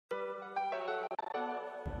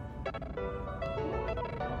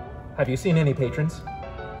Have you seen any patrons?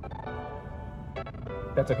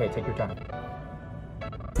 That's okay, take your time.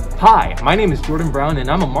 Hi, my name is Jordan Brown and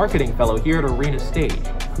I'm a marketing fellow here at Arena Stage.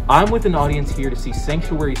 I'm with an audience here to see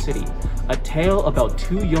Sanctuary City, a tale about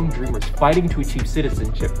two young dreamers fighting to achieve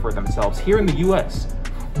citizenship for themselves here in the US.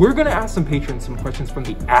 We're gonna ask some patrons some questions from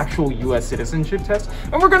the actual US citizenship test,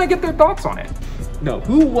 and we're gonna get their thoughts on it. No,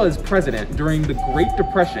 who was president during the Great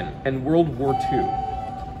Depression and World War II?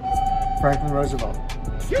 Franklin Roosevelt.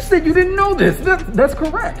 You said you didn't know this. That's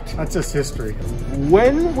correct. That's just history.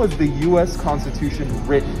 When was the US Constitution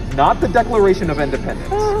written? Not the Declaration of Independence.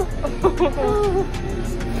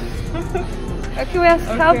 Okay, we ask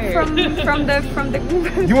help from the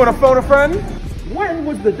You want to phone a friend? When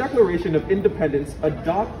was the Declaration of Independence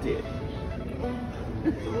adopted?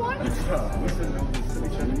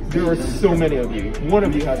 There are so many of you. One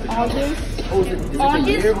of you has to know. August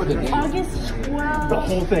 12th. The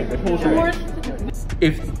whole thing, the whole thing.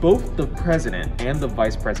 If both the president and the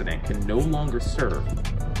vice president can no longer serve,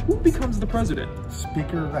 who becomes the president?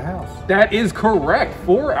 Speaker of the House. That is correct.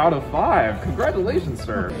 4 out of 5. Congratulations,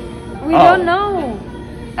 sir. We don't know.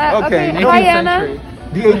 Okay, hi Anna.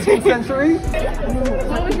 The 18th century?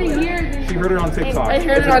 What was the year? She heard it on TikTok. I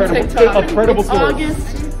heard it on TikTok. A credible source.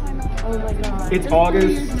 August. Oh my god. It's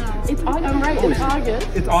August. It's August. I'm right. It's August.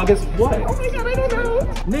 It's August what? Oh my god, I don't know.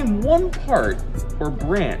 Name one part or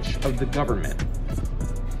branch of the government.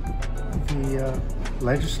 The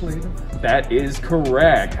legislative. That is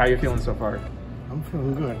correct. How you feeling so far? I'm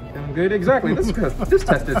feeling good. Feeling good? Exactly. This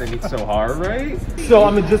test isn't so hard, right? So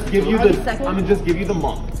I'm gonna just give you the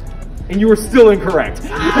month. And you were still incorrect. It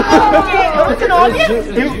was in August?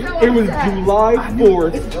 It was July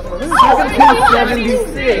 4th,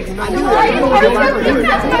 1776.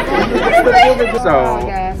 So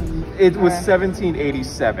it was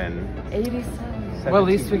 1787. 87. Well, at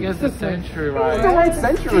least we get the century right. The right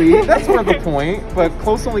century, that's sort of the point, but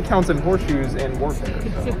close only counts in horseshoes and warfare.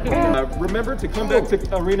 Remember to come back to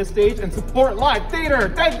Arena Stage and support live theater.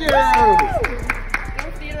 Thank you!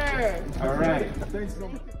 Go theater! All right. Thanks so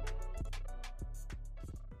much.